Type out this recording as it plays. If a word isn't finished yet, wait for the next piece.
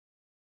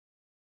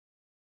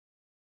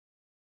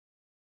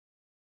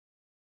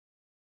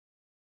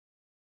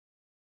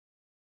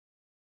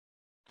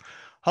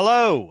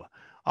Hello,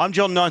 I'm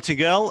John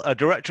Nightingale, a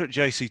director at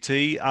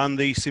JCT and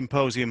the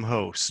Symposium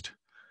host.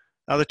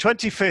 Now, the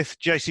 25th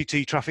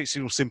JCT Traffic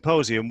Signal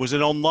Symposium was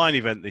an online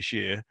event this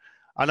year,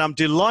 and I'm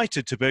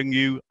delighted to bring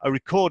you a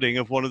recording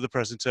of one of the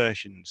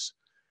presentations.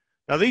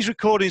 Now, these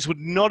recordings would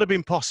not have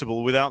been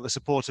possible without the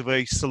support of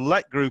a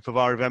select group of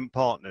our event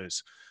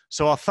partners.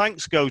 So our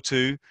thanks go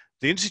to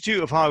the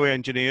Institute of Highway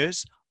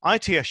Engineers,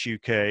 ITS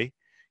UK,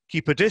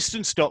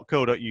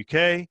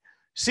 keepadistance.co.uk,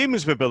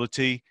 Siemens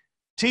Mobility,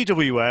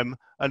 TWM,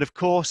 and of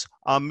course,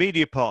 our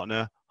media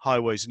partner,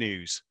 Highways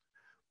News.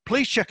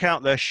 Please check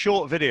out their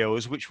short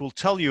videos, which will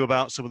tell you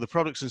about some of the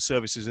products and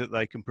services that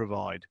they can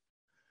provide.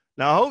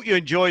 Now, I hope you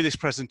enjoy this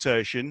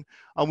presentation,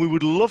 and we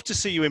would love to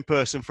see you in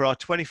person for our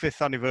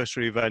 25th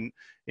anniversary event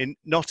in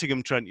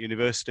Nottingham Trent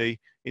University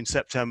in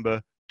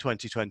September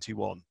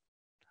 2021.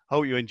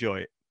 Hope you enjoy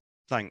it.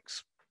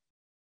 Thanks.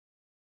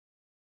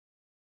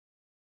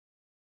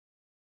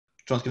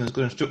 John's given us a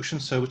good introduction.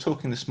 So we're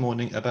talking this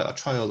morning about a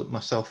trial that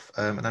myself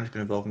and Andrew's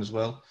been involved in as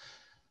well,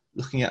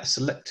 looking at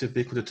selective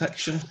vehicle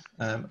detection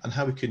and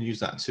how we can use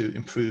that to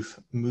improve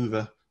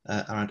MOVA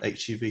around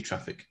HGV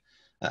traffic.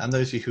 And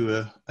those of you who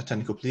were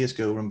attending a couple of years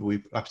ago, remember we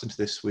presented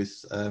this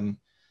with a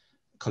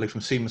colleague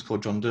from Siemens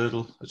called Jack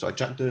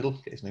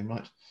Durdle, get his name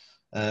right.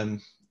 So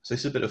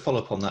this is a bit of a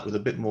follow-up on that with a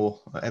bit more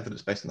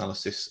evidence-based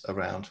analysis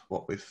around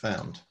what we've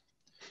found.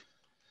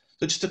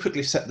 So just to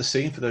quickly set the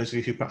scene for those of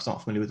you who perhaps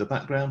aren't familiar with the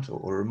background,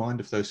 or a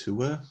reminder of those who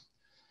were,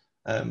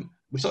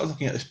 we started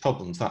looking at this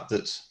problem, the fact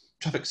that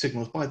traffic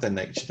signals, by their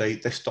nature, they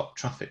stop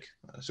traffic.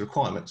 It's a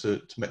requirement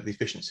to make the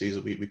efficiencies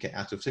that we get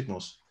out of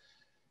signals.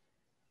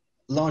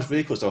 Large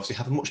vehicles obviously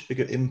have a much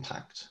bigger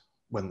impact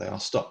when they are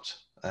stopped.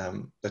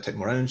 They take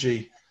more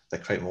energy, they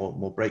create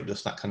more brake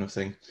dust, that kind of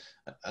thing.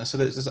 And so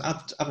it's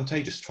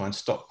advantageous to try and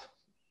stop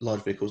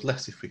large vehicles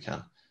less if we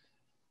can.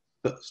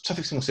 But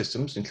traffic signal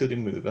systems,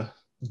 including MOVA,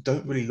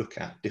 don't really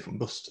look at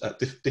different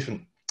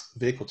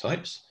vehicle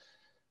types,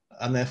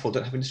 and therefore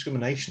don't have any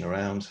discrimination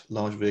around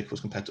large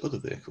vehicles compared to other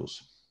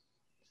vehicles.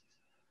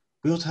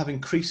 We also have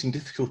increasing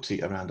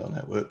difficulty around our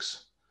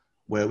networks,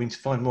 where we need to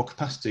find more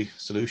capacity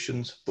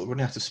solutions, but we're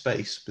running out of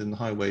space within the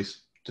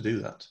highways to do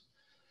that.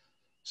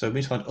 So we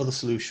need to find other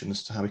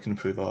solutions to how we can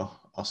improve our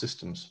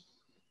systems.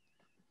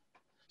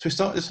 So we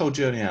started this whole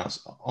journey out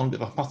on a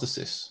bit of a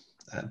hypothesis.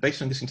 Based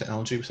on existing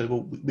technology, we said,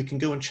 well, we can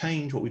go and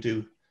change what we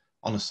do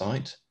on a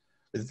site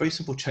with very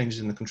simple changes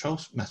in the control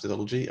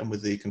methodology and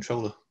with the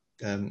controller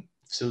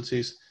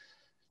facilities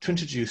to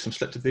introduce some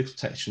selective vehicle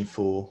detection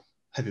for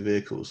heavy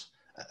vehicles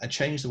and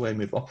change the way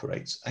MOVA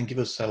operates and give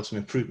ourselves some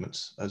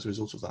improvements as a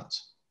result of that.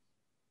 So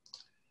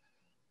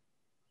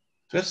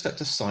we had to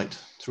select a site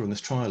to run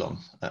this trial on,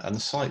 and the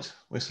site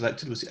we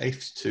selected was the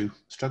A52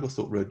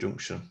 Stragglethorpe Road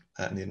Junction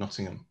near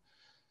Nottingham.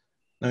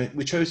 Now,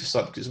 we chose this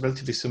site because it's a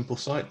relatively simple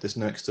site. There's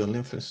no external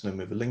influence, no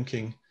MOVA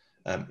linking.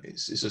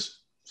 It's just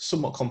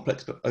somewhat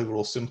complex, but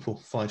overall simple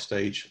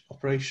 5-stage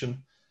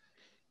operation.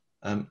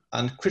 And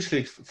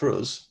critically for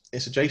us,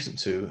 it's adjacent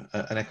to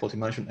an air quality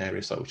management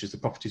area site, which is the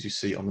properties you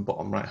see on the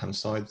bottom right-hand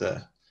side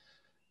there.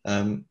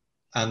 And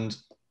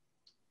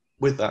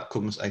with that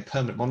comes a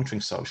permanent monitoring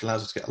site, which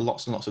allows us to get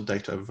lots and lots of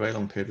data over a very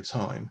long period of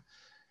time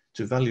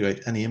to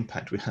evaluate any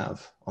impact we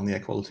have on the air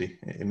quality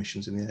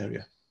emissions in the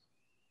area.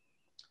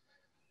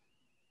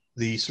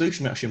 The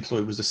solution we actually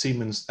employed was the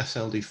Siemens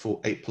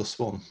SLD4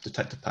 8+1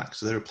 detector pack.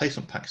 So they're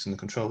replacement packs in the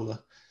controller,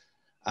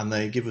 and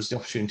they give us the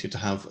opportunity to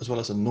have, as well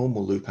as the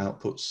normal loop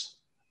outputs,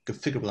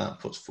 configurable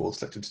outputs for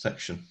selective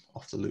detection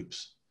off the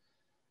loops.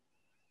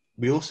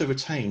 We also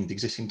retained the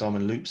existing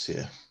diamond loops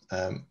here.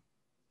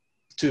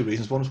 Two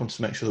reasons. One was we wanted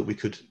to make sure that we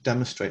could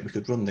demonstrate we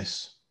could run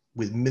this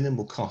with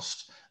minimal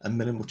cost and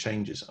minimal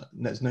changes.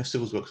 There's no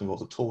civils works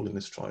involved at all in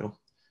this trial.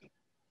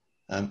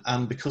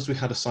 And because we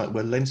had a site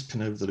where lens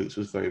pin over the loops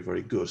was very,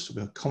 very good, so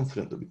we were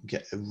confident that we could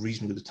get a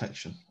reasonable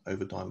detection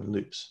over diamond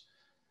loops.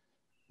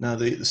 Now,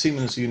 the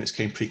Siemens units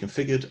came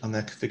pre-configured, and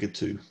they're configured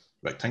to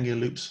rectangular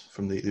loops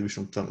from the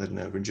original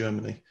development over in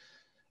Germany.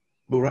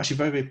 But we're actually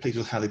very, very pleased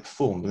with how they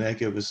performed, and they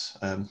gave us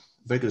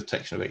very good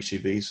detection of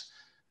HGVs,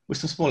 with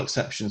some small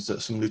exceptions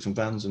that some Luton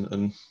vans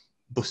and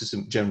buses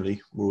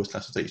generally were always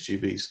classed as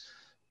HGVs,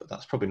 but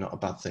that's probably not a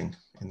bad thing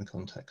in the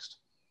context.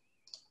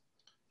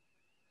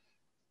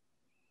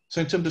 So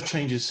in terms of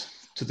changes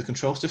to the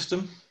control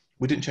system,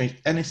 we didn't change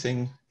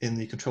anything in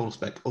the controller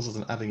spec other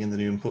than adding in the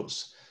new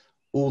inputs.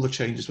 All the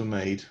changes were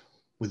made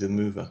within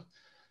MOVA.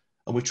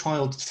 And we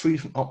trialed 3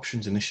 different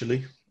options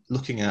initially,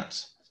 looking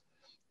at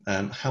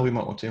how we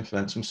might want to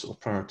implement some sort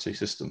of priority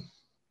system.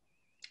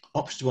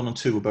 Options 1 and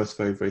 2 were both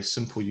very, very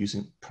simple,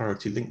 using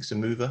priority links in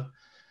MOVA.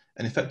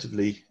 And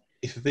effectively,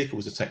 if a vehicle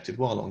was detected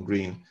while on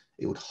green,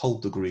 it would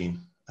hold the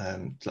green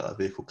to let that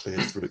vehicle clear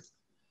through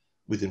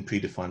within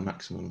predefined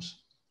maximums.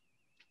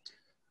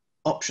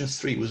 Option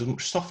 3 was a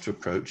much softer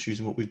approach,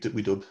 using what we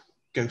dubbed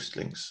ghost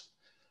links,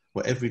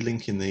 where every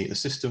link in the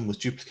system was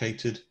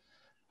duplicated,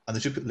 and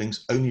the duplicate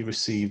links only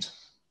received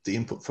the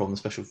input from the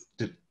special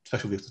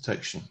vehicle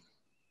detection.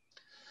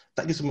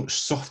 That gives a much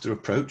softer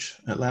approach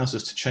and allows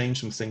us to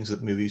change some things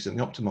that MOVA uses in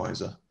the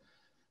optimizer,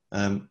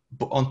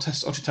 But on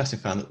testing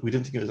found that we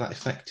didn't think it was that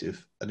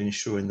effective at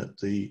ensuring that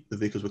the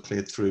vehicles were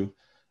cleared through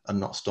and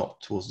not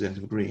stopped towards the end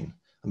of the green,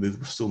 and we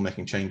were still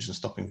making changes and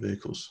stopping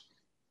vehicles.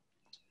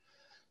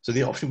 So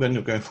the option we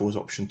ended up going for was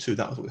option 2.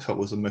 That was what we felt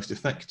was the most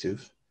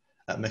effective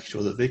at making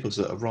sure that vehicles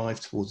that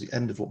arrived towards the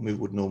end of what MOVA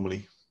would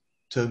normally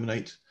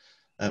terminate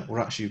were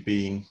actually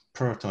being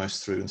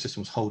prioritised through, and the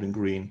system was holding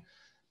green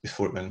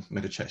before it then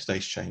made a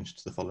stage change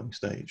to the following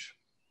stage.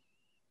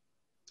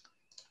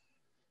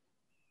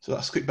 So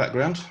that's a quick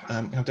background.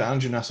 We have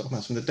Andrew now talk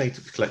about some of the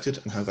data we collected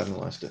and how we've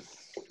analysed it.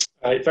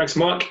 Thanks,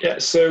 Mark. Yeah,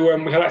 so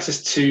we had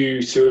access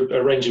to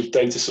a range of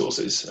data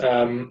sources.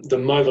 The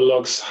MOVA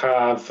logs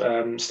have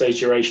stage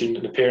duration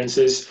and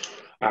appearances.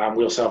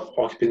 We also have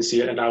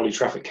occupancy and hourly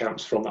traffic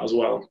counts from that as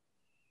well.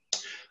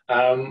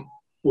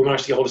 We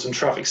managed to get hold of some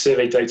traffic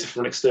survey data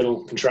from an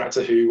external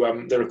contractor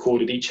who they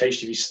recorded each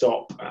HGV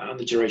stop and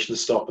the duration of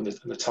the stop and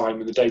the time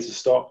and the date of the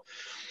stop.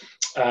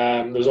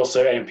 There was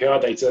also ANPR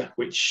data,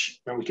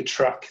 which we could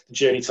track the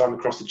journey time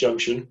across the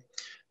junction.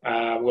 We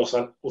also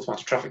had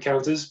automatic traffic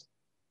counters.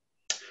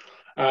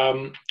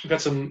 We've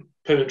had some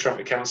permanent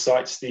traffic count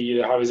sites,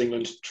 the Highways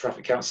England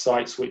traffic count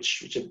sites,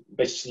 which are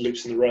basically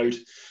loops in the road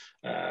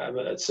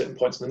at certain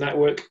points in the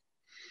network.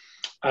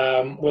 We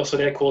also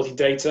had air quality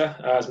data.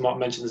 As Mark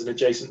mentioned, there's an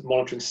adjacent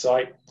monitoring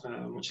site,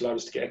 which allowed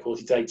us to get air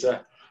quality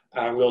data.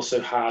 We also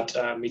had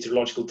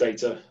meteorological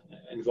data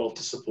involved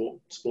to support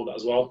that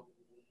as well.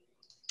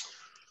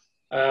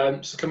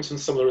 So coming to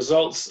some of the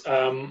results,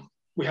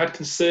 we had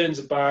concerns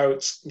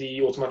about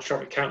the automatic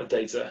traffic counter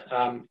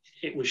data.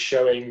 It was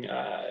showing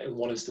in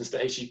one instance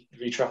that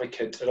HGV traffic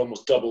had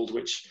almost doubled,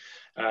 which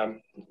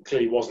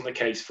clearly wasn't the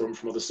case from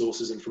other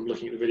sources and from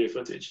looking at the video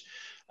footage.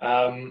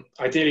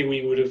 Ideally,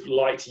 we would have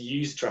liked to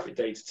use the traffic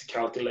data to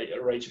calculate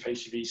a range of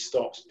HGV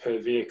stops per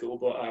vehicle,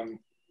 but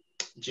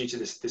due to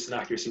this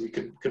inaccuracy, we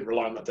couldn't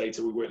rely on that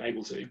data. We weren't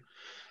able to.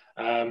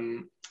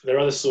 There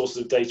are other sources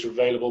of data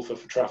available for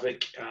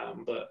traffic,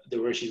 but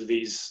there were issues with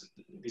these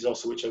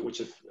also, which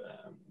have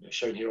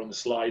shown here on the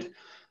slide.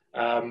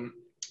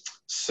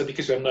 So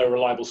because we have no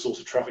reliable source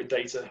of traffic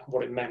data,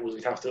 what it meant was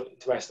we'd have to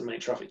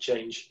estimate traffic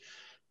change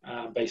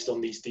based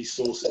on these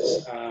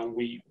sources.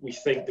 We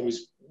think there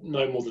was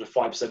no more than a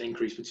 5%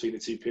 increase between the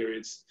two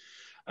periods.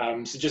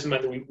 So it just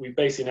meant that we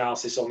based the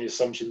analysis on the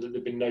assumption that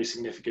there'd been no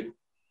significant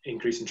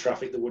increase in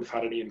traffic that would have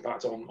had any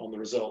impact on the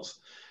results.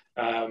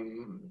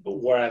 But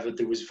wherever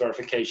there was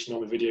verification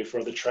on the video for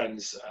other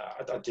trends,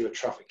 I'd do a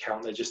traffic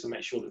count there just to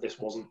make sure that this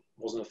wasn't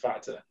a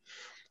factor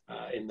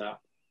in that.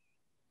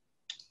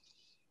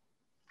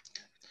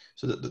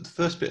 So the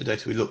first bit of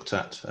data we looked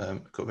at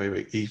got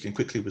very easily and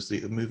quickly was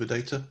the MOVA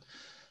data.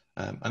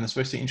 And there's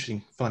very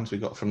interesting findings we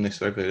got from this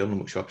very early on,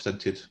 which I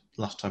presented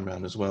last time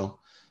around as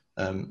well.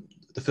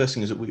 The first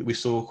thing is that we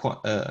saw quite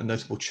a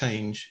notable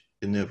change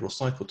in the overall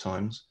cycle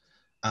times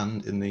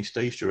and in the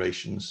stage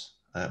durations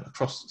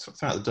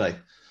throughout the day.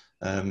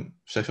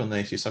 So if on the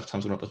ACU cycle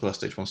times went up as well as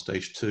stage 1,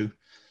 stage 2.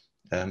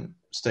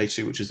 Stage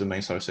 2, which is the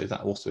main side,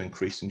 that also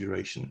increased in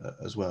duration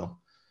as well.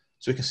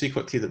 So we can see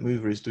quite clearly that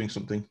MOVA is doing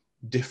something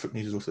different,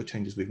 these are also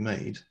changes we've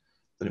made,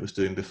 than it was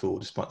doing before,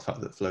 despite the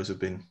fact that flows have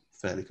been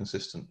fairly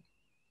consistent.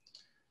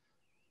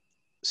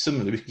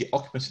 Similarly, we can get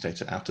occupancy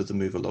data out of the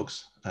MOVA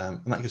logs,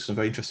 and that gives some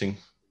very interesting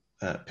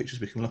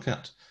pictures we can look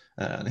at.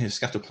 And here's a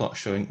scatter plot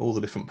showing all the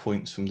different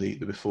points from the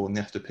before and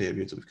the after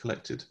periods that we've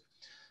collected.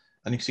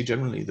 And you can see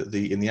generally that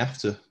in the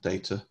after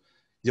data,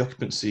 the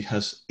occupancy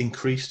has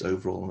increased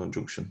overall on the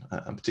junction,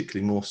 and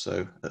particularly more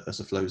so as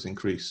the flows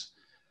increase.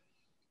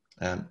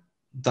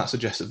 That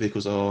suggests that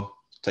vehicles are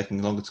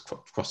taking longer to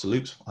cross the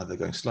loops, either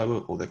going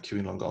slower or they're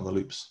queuing longer on the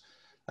loops,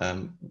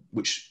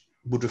 which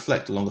would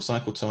reflect a longer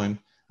cycle time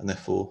and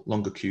therefore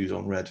longer queues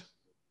on red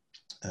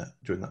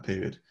during that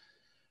period.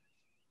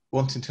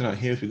 One thing to note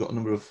here is we've got a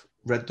number of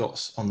red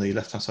dots on the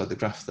left-hand side of the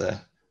graph there,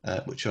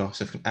 which are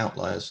significant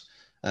outliers.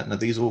 Now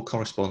these all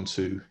correspond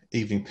to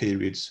evening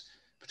periods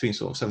between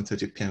sort of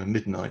 7:30 PM and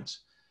midnight,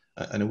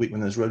 and a week when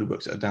there's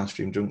roadworks at a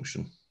downstream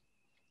junction.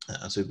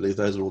 And so we believe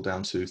those are all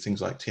down to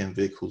things like TM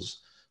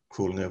vehicles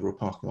crawling over or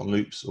parking on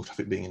loops, or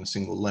traffic being in a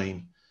single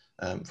lane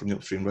from the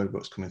upstream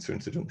roadworks coming through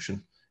into the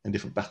junction in a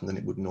different pattern than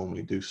it would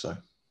normally do so.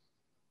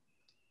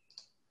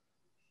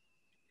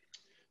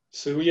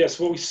 So yes,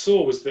 what we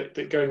saw was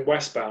that going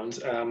westbound,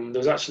 there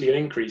was actually an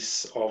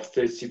increase of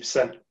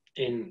 32%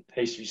 in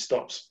HGV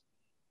stops.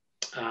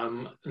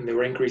 And there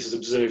were increases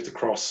observed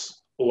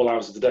across all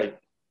hours of the day.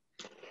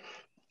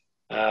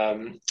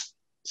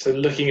 So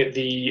looking at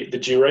the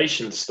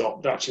duration of the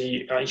stop, that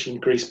actually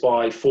increased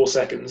by 4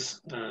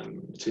 seconds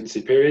between the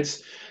two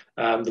periods.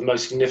 The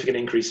most significant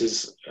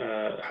increases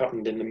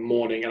happened in the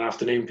morning and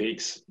afternoon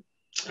peaks,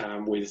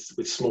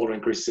 with smaller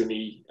increases in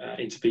the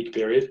inter-peak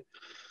period.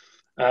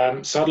 So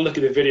I had a look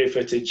at the video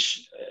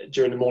footage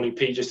during the morning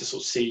peak just to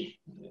sort of see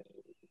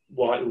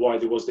why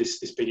there was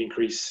this big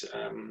increase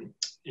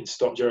in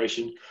stop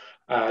duration.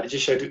 It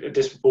just showed a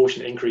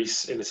disproportionate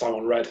increase in the time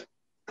on red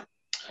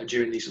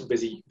during these sort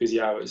of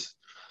busy hours.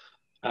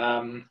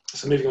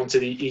 So moving on to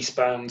the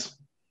eastbound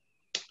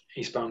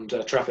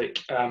traffic,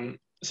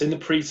 So in the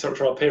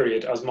pre-trial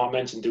period, as Mark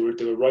mentioned, there were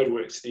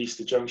roadworks to the east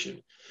of the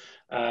junction.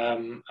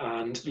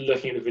 And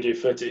looking at the video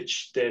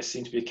footage, there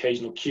seemed to be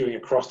occasional queuing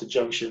across the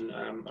junction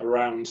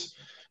around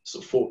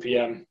sort of 4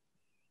 p.m.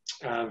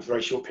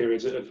 Very short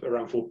periods of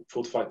around 4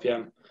 to 5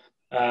 p.m.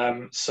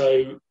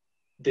 So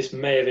this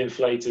may have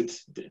inflated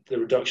the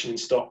reduction in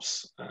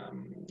stops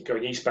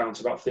going eastbound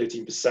to about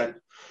 13%.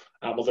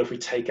 Although if we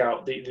take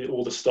out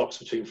all the stops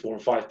between 4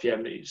 and 5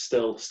 p.m., it's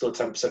still a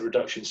 10%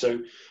 reduction. So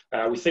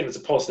we think there's a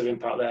positive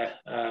impact there,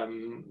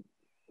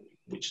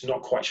 which is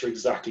not quite sure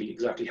exactly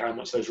how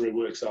much those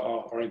roadworks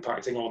are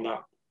impacting on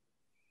that.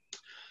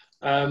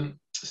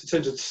 So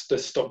in terms of the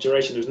stop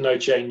duration, there's no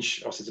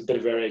change. Obviously, it's a bit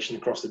of variation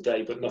across the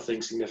day, but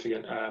nothing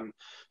significant.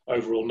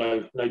 Overall,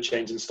 no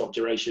change in stop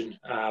duration.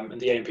 And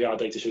the ANPR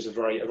data shows a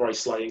very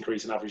slight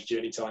increase in average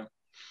journey time,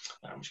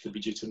 which could be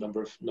due to a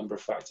number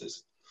of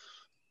factors.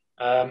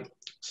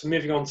 So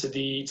moving on to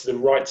the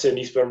right turn,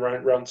 eastbound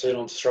round turn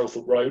onto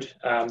Strugglethorpe Road,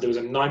 there was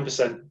a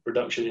 9%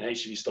 reduction in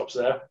HGV stops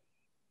there,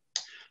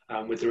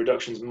 with the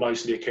reductions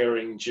mostly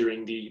occurring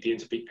during the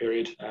interpeak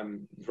period.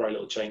 Very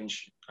little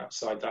change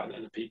outside that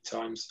in the peak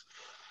times.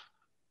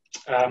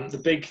 The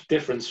big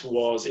difference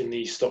was in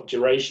the stop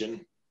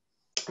duration.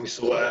 We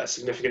saw a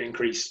significant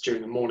increase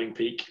during the morning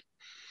peak.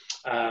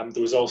 There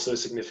was also a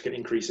significant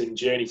increase in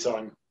journey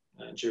time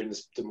during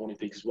the morning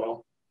peak as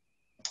well.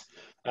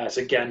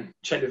 So again,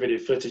 check the video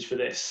footage for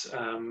this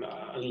and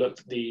looked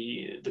at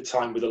the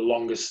time with the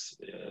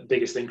longest,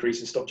 biggest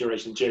increase in stop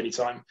duration and journey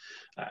time,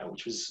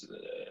 which was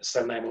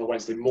 7 a.m. on a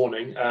Wednesday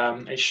morning.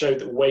 It showed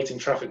that waiting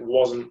traffic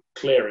wasn't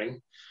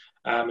clearing,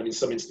 and in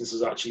some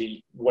instances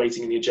actually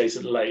waiting in the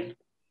adjacent lane.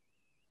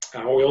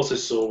 What we also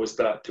saw was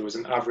that there was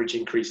an average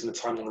increase in the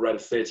time on red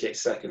of 38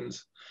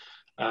 seconds,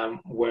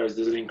 whereas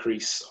there's an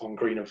increase on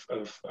green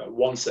of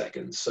 1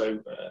 second, so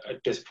a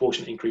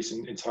disproportionate increase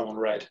in time on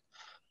red.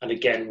 And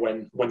again,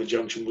 when the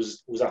junction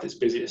was at its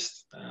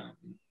busiest.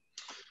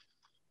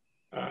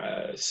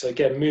 So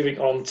again, moving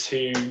on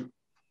to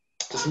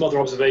some other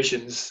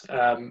observations.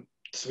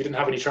 So we didn't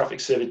have any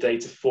traffic survey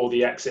data for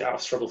the exit out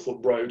of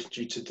Strugglethorpe Road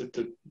due to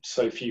the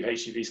so few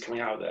HGVs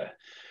coming out there.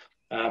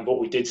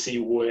 What we did see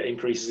were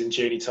increases in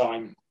journey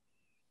time,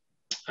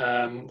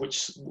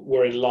 which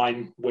were in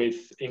line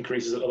with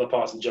increases at other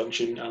parts of the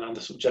junction and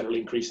the sort of general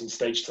increase in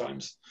stage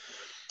times.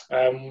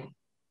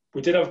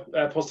 We did have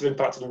a positive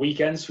impact on the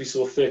weekends. We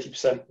saw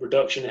 30%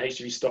 reduction in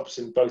HGV stops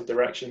in both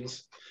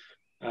directions.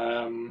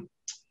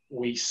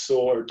 We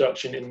saw a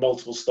reduction in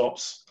multiple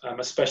stops,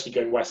 especially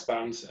going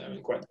westbound,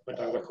 went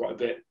down by quite a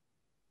bit.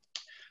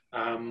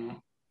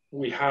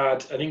 We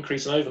had an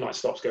increase in overnight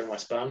stops going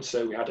westbound,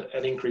 so we had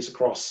an increase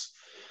across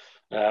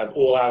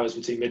all hours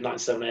between midnight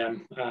and 7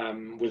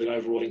 a.m. With an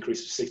overall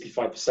increase of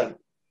 65%.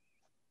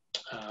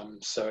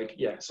 So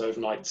yeah, so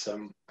overnight,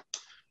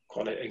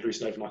 quite an increase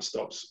in overnight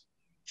stops.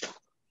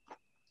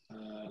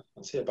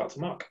 Let's hear back to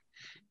Mark.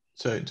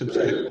 So in terms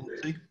of air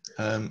quality,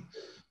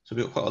 so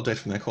we've got quite a lot of data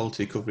from air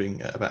quality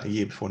covering about a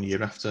year before and a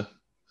year after,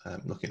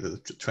 looking at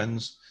the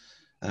trends.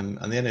 And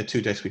the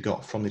NO2 data we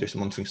got from the data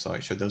monitoring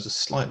site showed there was a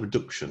slight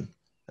reduction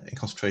in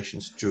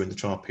concentrations during the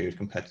trial period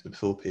compared to the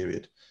before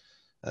period.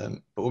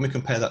 But when we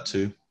compare that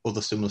to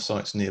other similar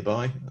sites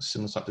nearby,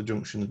 similar type of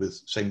junctions with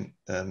same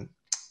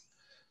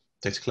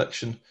data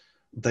collection,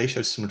 they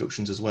showed some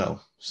reductions as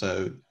well.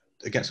 So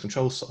against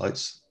control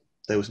sites,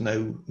 there was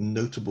no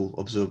notable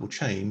observable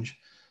change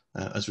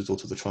as a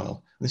result of the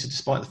trial. And this is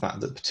despite the fact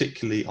that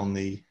particularly on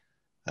the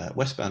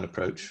westbound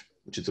approach,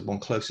 which is the one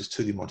closest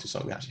to the monitoring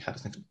site, we actually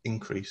had an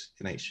increase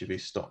in HGV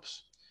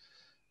stops.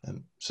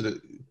 So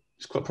that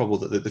it's quite probable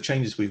that the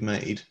changes we've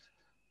made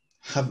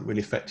haven't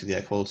really affected the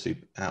air quality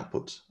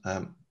output,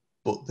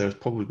 but there's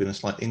probably been a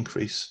slight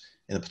increase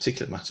in a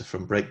particular matter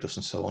from brake dust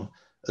and so on,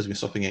 as we're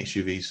stopping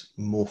HGVs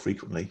more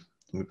frequently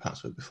than we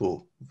perhaps were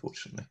before,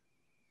 unfortunately.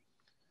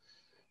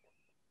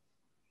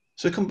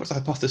 So we come back to the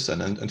hypothesis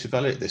then, and to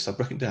evaluate this, I've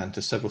broken it down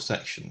to several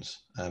sections.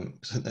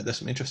 So there's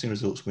some interesting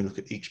results when we look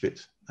at each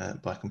bit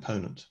by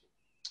component.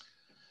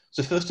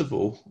 So first of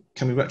all,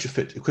 can we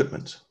retrofit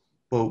equipment?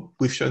 Well,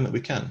 we've shown that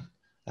we can.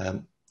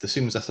 The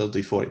Siemens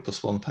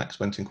SLD48+1 packs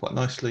went in quite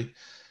nicely.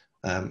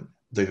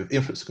 They've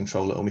influenced the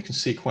controller, and we can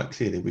see quite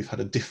clearly we've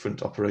had a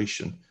different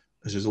operation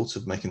as a result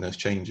of making those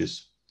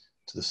changes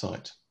to the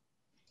site.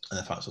 And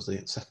in fact, that was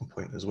the second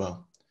point as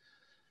well.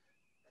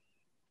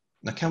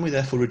 Now, can we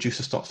therefore reduce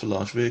the stops for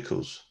large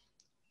vehicles?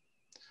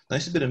 Now,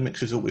 this has been a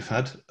mixed result we've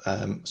had.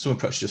 Some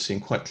approaches have seen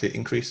quite clear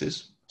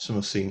increases, some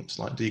have seen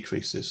slight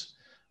decreases.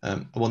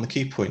 And one of the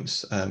key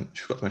points, which I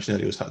forgot to mention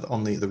earlier, was that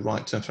on the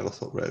right turn for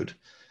Strugglethorpe Road,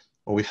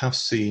 where we have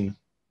seen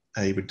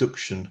a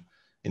reduction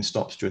in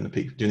stops during the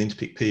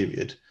interpeak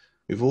period,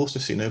 we've also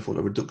seen overall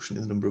a reduction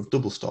in the number of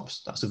double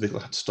stops. That's the vehicle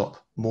that had to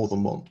stop more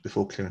than once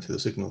before clearing through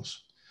the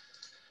signals.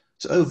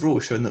 So overall,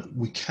 we've shown that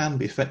we can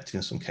be effective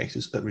in some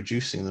cases at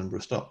reducing the number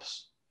of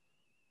stops.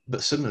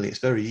 But similarly, it's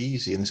very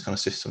easy in this kind of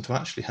system to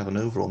actually have an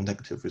overall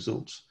negative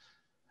result.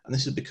 And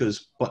this is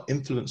because by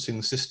influencing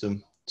the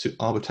system to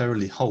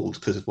arbitrarily hold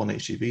because of one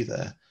HGV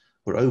there,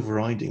 we're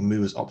overriding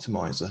MOVA's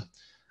optimizer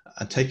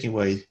and taking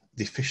away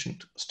the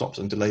efficient stops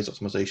and delays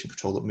optimization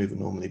control that MOVA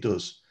normally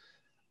does.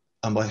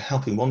 And by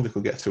helping one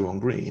vehicle get through on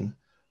green,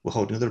 we're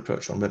holding another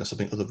approach on red and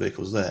stopping other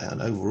vehicles there.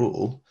 And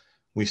overall,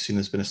 we've seen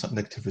there's been a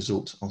negative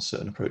result on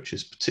certain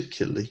approaches,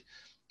 particularly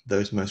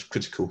those most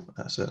critical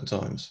at certain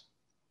times.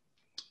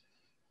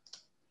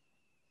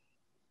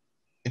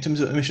 In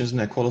terms of emissions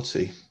and air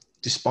quality,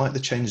 despite the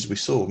changes we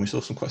saw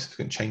some quite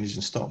significant changes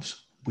in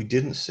stops, we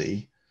didn't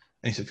see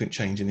any significant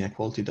change in the air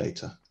quality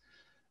data.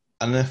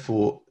 And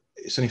therefore,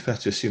 it's only fair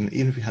to assume that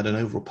even if we had an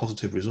overall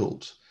positive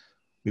result,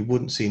 we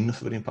wouldn't see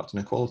enough of an impact on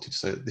air quality to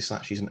say that this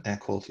actually is an air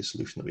quality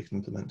solution that we can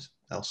implement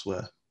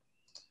elsewhere.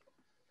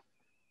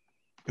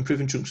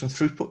 Improving junction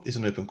throughput is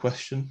an open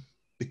question.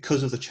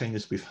 Because of the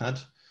changes we've had,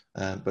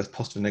 both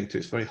positive and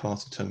negative, it's very hard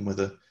to determine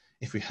whether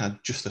if we had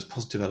just those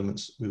positive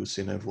elements, we would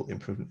see an overall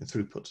improvement in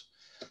throughput.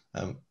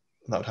 That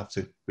would have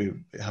to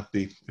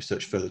be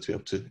researched further to be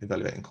able to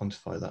evaluate and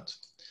quantify that.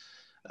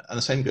 And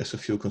the same goes for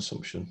fuel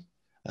consumption.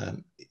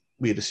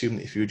 We had assumed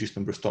that if you reduce the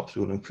number of stops,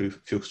 we will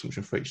improve fuel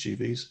consumption for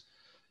HGVs.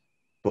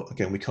 But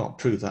again, we can't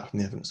prove that from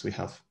the evidence we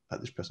have at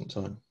this present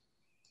time.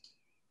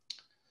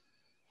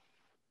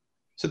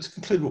 So to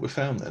conclude what we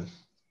found then,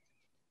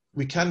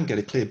 we can get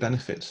a clear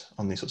benefit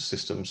on these sorts of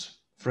systems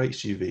for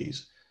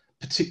HGVs,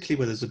 particularly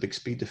where there's a big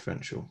speed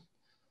differential.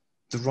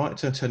 The right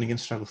turn turning in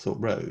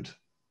Stragglethorpe Road,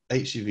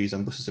 HGVs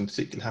and buses in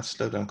particular have to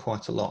slow down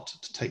quite a lot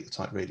to take the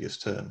tight radius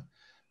turn,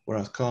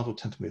 whereas cars will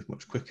tend to move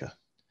much quicker.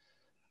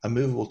 A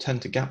mover will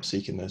tend to gap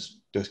seek in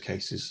those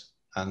cases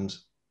and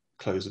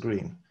close the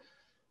green.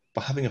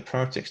 By having a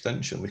priority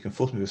extension, we can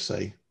force movers to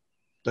say,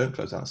 don't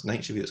close down, it's an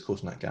HGV that's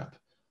causing that gap,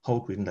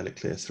 hold green and let it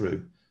clear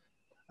through.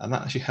 And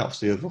that actually helps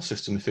the overall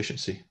system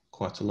efficiency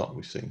quite a lot,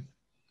 we've seen.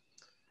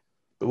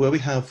 But where we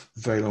have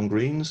very long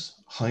greens,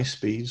 high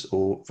speeds,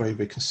 or very,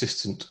 very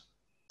consistent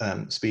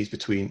speeds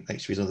between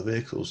HGVs and other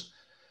vehicles,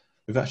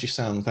 we've actually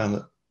found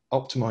that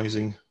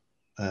optimizing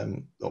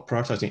or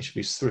prioritizing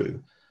HGVs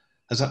through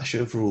has actually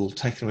overall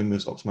taken away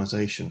movers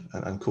optimization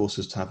and caused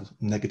us to have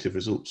negative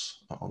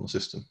results on the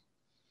system.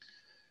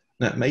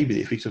 Now, maybe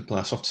if we could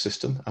apply a softer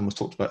system, and was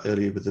talked about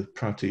earlier with the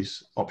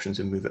priorities options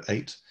in MOVA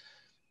 8,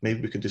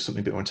 maybe we could do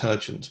something a bit more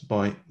intelligent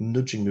by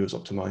nudging movers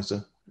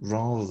optimizer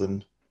rather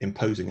than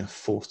imposing a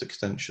forced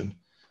extension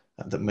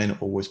that may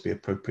not always be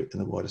appropriate in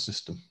the wider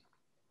system.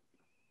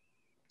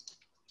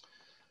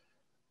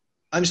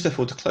 And just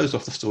therefore, to close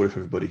off the story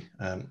for everybody,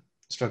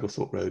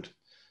 Stragglethorpe Road,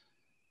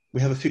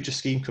 we have a future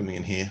scheme coming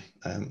in here,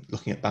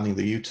 looking at banning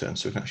the U-turn,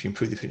 so we can actually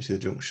improve the efficiency of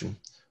the junction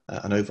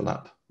and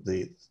overlap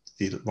the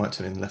right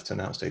turn in and left turn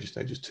out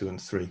stages 2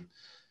 and 3.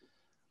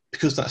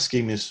 Because that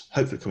scheme is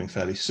hopefully coming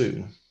fairly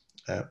soon,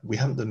 we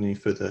haven't done any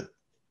further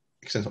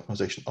extensive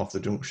optimization of the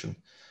junction.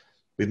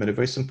 We've made a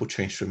very simple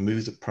change to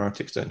remove the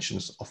priority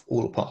extensions of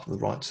all apart from the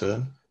right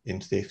turn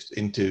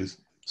into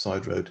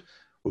side road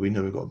where we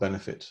know we've got a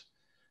benefit.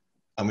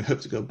 And we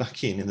hope to go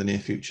back in the near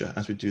future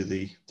as we do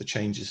the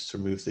changes to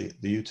remove the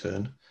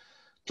U-turn,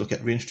 to look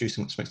at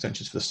reintroducing some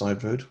extensions for the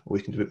side road, where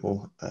we can do a bit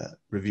more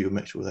review and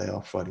make sure they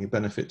are providing a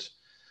benefit,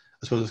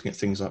 as well as looking at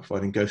things like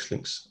providing ghost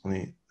links on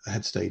the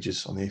head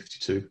stages on the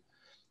A52,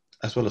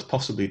 as well as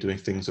possibly doing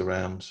things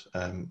around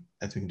anything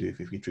we can do if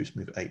we introduce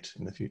MOVA 8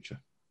 in the future.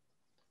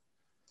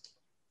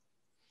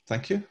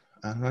 Thank you,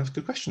 and I have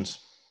good questions.